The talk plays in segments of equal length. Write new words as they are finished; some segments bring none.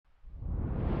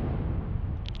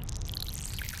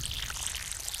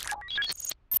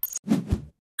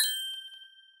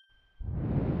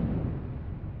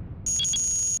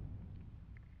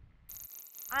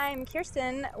I'm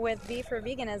Kirsten with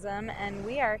V4V Veganism, and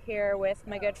we are here with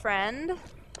my good friend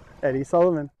Eddie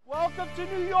Sullivan. Welcome to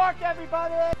New York,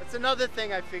 everybody! It's another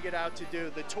thing I figured out to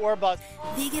do, the tour bus.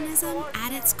 Veganism,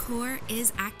 at its core,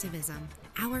 is activism.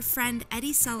 Our friend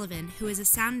Eddie Sullivan, who is a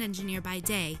sound engineer by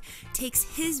day, takes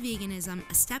his veganism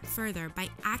a step further by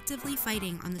actively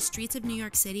fighting on the streets of New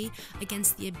York City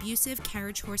against the abusive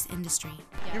carriage horse industry.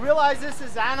 You realize this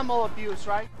is animal abuse,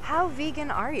 right? How vegan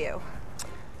are you?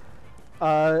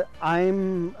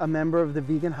 I'm a member of the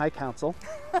Vegan High Council,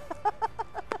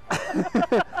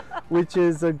 which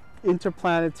is an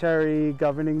interplanetary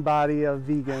governing body of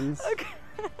vegans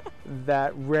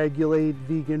that regulate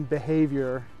vegan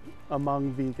behavior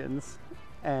among vegans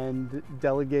and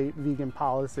delegate vegan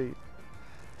policy.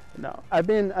 No, I've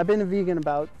been a vegan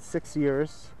about 6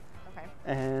 years. Okay.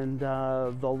 And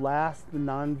the last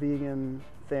non-vegan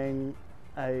thing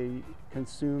I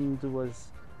consumed was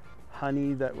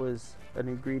honey that was an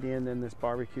ingredient in this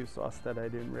barbecue sauce that I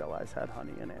didn't realize had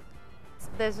honey in it.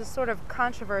 There's a sort of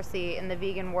controversy in the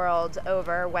vegan world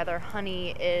over whether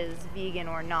honey is vegan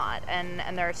or not, and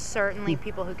there are certainly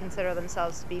people who consider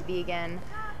themselves to be vegan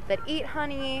that eat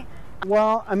honey.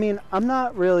 Well, I mean, I'm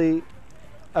not really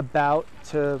about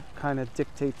to kind of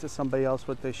dictate to somebody else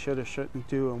what they should or shouldn't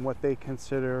do and what they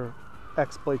consider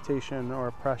exploitation or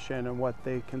oppression and what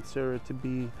they consider to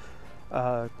be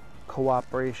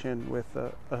cooperation with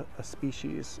a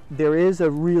species. There is a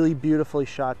really beautifully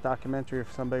shot documentary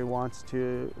if somebody wants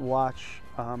to watch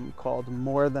called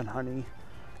More Than Honey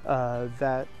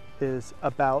that is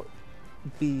about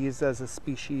bees as a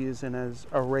species and as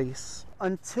a race.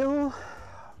 Until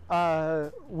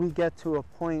we get to a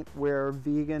point where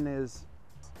vegan is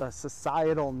a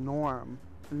societal norm,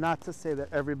 not to say that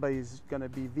everybody's going to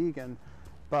be vegan,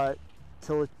 but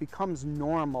till it becomes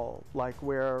normal, like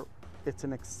where it's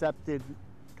an accepted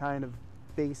kind of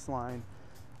baseline,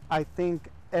 I think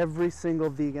every single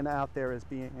vegan out there is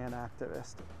being an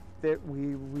activist. That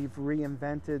we've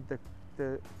reinvented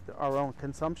our own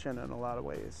consumption in a lot of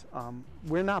ways.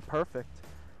 We're not perfect.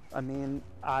 I mean,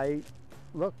 I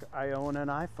own an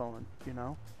iPhone, you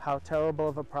know. How terrible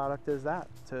of a product is that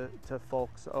to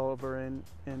folks over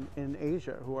in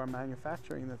Asia who are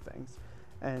manufacturing the things,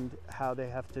 and how they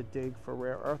have to dig for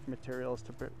rare earth materials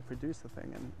to produce the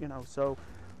thing. And, you know, so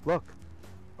look,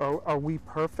 are we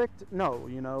perfect? No,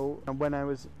 you know. And when I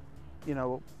was, you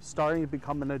know, starting to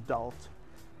become an adult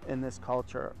in this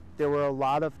culture, there were a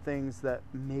lot of things that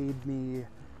made me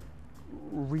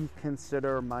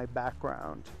reconsider my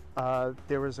background.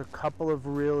 There was a couple of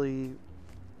really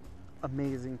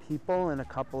amazing people and a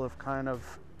couple of kind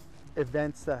of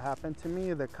events that happened to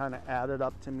me that kind of added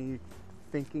up to me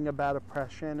thinking about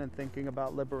oppression and thinking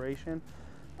about liberation.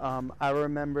 I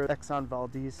remember Exxon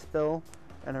Valdez spill,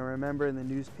 and I remember in the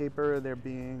newspaper there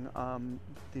being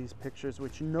these pictures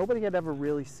which nobody had ever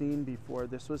really seen before.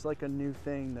 This was like a new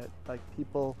thing that, like,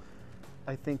 people,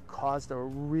 I think, caused a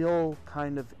real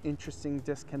kind of interesting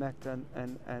disconnect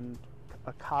and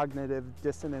a cognitive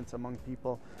dissonance among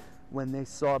people when they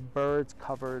saw birds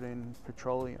covered in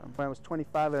petroleum. When I was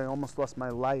 25, I almost lost my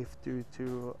life due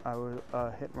to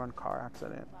a hit-and-run car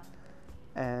accident.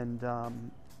 And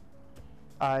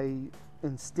I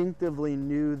instinctively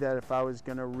knew that if I was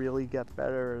gonna really get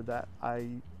better, that I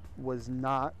was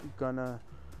not gonna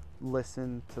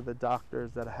listen to the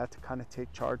doctors, that I had to kind of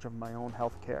take charge of my own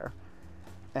health care.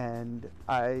 And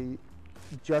I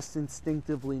just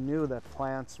instinctively knew that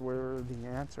plants were the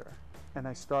answer. And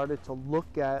I started to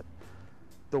look at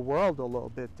the world a little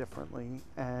bit differently,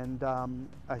 and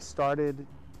I started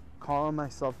calling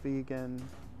myself vegan,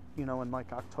 you know, in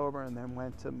like October, and then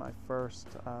went to my first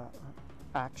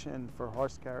action for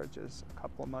horse carriages a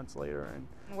couple of months later.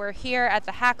 And we're here at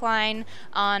the Hack Line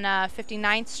on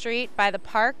 59th Street by the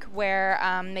park where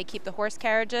they keep the horse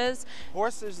carriages.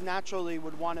 Horses naturally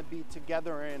would want to be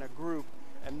together in a group,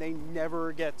 and they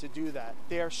never get to do that.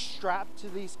 They're strapped to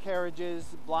these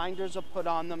carriages, blinders are put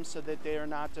on them so that they are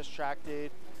not distracted.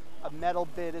 A metal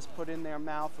bit is put in their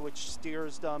mouth which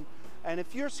steers them. And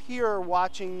if you're here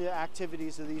watching the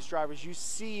activities of these drivers, you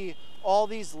see all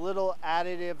these little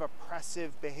additive,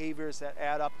 oppressive behaviors that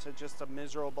add up to just a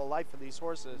miserable life for these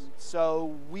horses.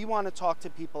 So we want to talk to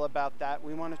people about that.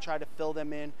 We want to try to fill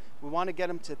them in. We want to get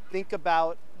them to think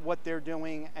about what they're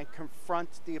doing and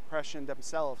confront the oppression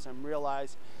themselves and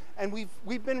realize. And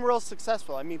we've been real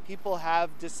successful. I mean, people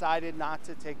have decided not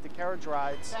to take the carriage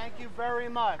rides. Thank you very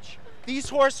much. These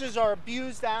horses are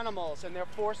abused animals, and they're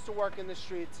forced to work in the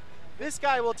streets. This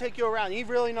guy will take you around. He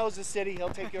really knows the city. He'll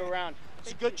take you around.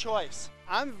 It's a good choice.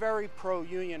 I'm very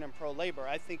pro-union and pro-labor.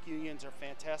 I think unions are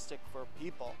fantastic for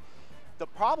people. The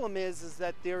problem is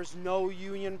that there's no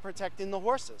union protecting the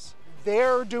horses.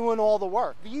 They're doing all the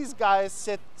work. These guys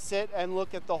sit and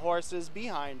look at the horses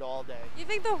behind all day. You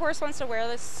think the horse wants to wear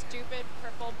this stupid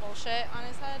purple bullshit on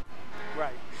his head?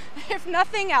 Right. If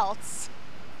nothing else.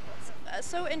 What's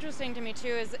so interesting to me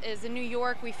too is in New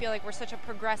York we feel like we're such a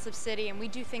progressive city and we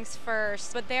do things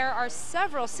first, but there are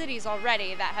several cities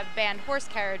already that have banned horse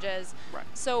carriages. Right.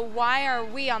 So why are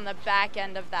we on the back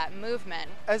end of that movement?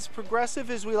 As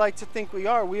progressive as we like to think we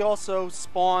are, we also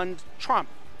spawned Trump.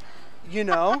 You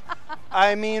know,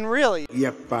 I mean, really.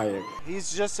 You're fired.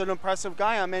 He's just an oppressive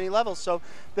guy on many levels. So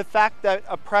the fact that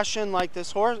oppression like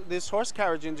this horse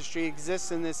carriage industry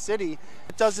exists in this city,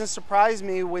 it doesn't surprise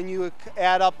me when you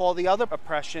add up all the other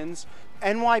oppressions.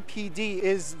 NYPD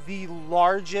is the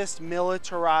largest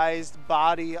militarized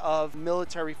body of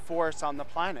military force on the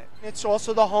planet. It's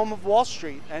also the home of Wall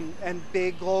Street and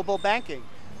big global banking.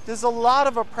 There's a lot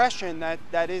of oppression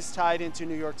that is tied into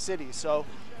New York City. So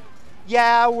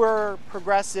yeah, we're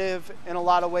progressive in a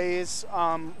lot of ways.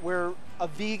 We're a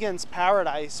vegan's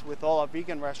paradise with all our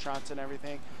vegan restaurants and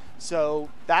everything. So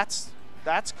that's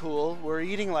cool. We're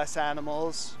eating less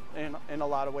animals in a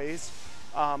lot of ways.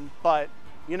 But,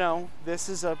 you know, this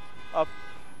is an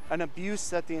abuse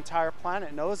that the entire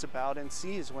planet knows about and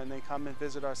sees when they come and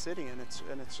visit our city, and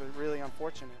it's really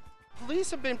unfortunate. Police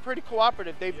have been pretty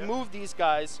cooperative. They've moved these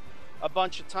guys a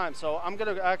bunch of times. So I'm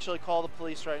going to actually call the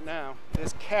police right now.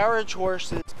 There's carriage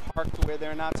horses parked where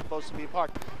they're not supposed to be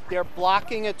parked. They're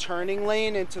blocking a turning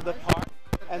lane into the park,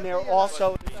 and they're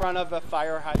also in front of a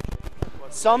fire hydrant.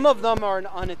 Some of them are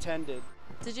unattended.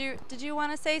 Did you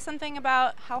want to say something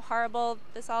about how horrible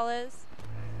this all is?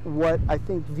 What I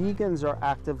think vegans are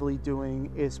actively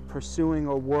doing is pursuing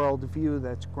a worldview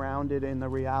that's grounded in the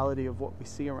reality of what we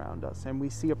see around us. And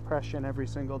we see oppression every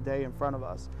single day in front of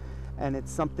us. And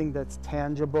it's something that's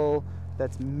tangible,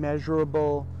 that's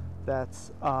measurable,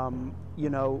 that's, you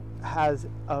know, has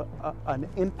an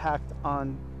impact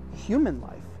on human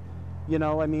life. You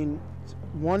know, I mean,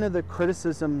 one of the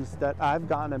criticisms that I've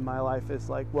gotten in my life is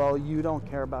like, well, you don't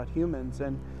care about humans.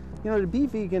 And, you know, to be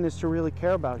vegan is to really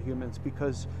care about humans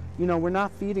because, you know, we're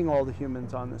not feeding all the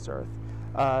humans on this earth.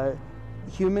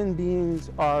 Human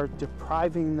beings are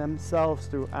depriving themselves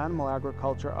through animal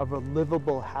agriculture of a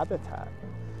livable habitat.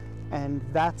 And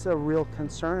that's a real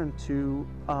concern to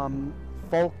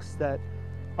folks that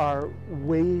are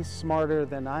way smarter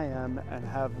than I am and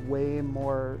have way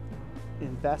more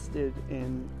invested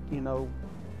in, you know,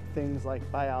 things like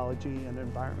biology and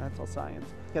environmental science.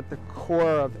 At the core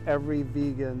of every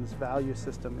vegan's value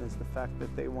system is the fact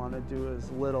that they want to do as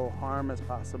little harm as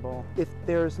possible. If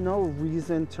there's no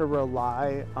reason to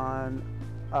rely on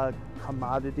a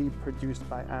commodity produced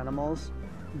by animals,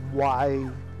 why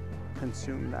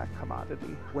consume that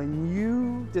commodity? When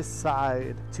you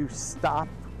decide to stop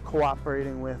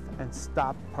cooperating with and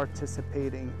stop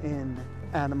participating in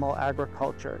animal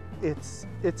agriculture, it's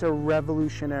a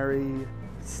revolutionary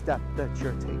step that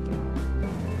you're taking.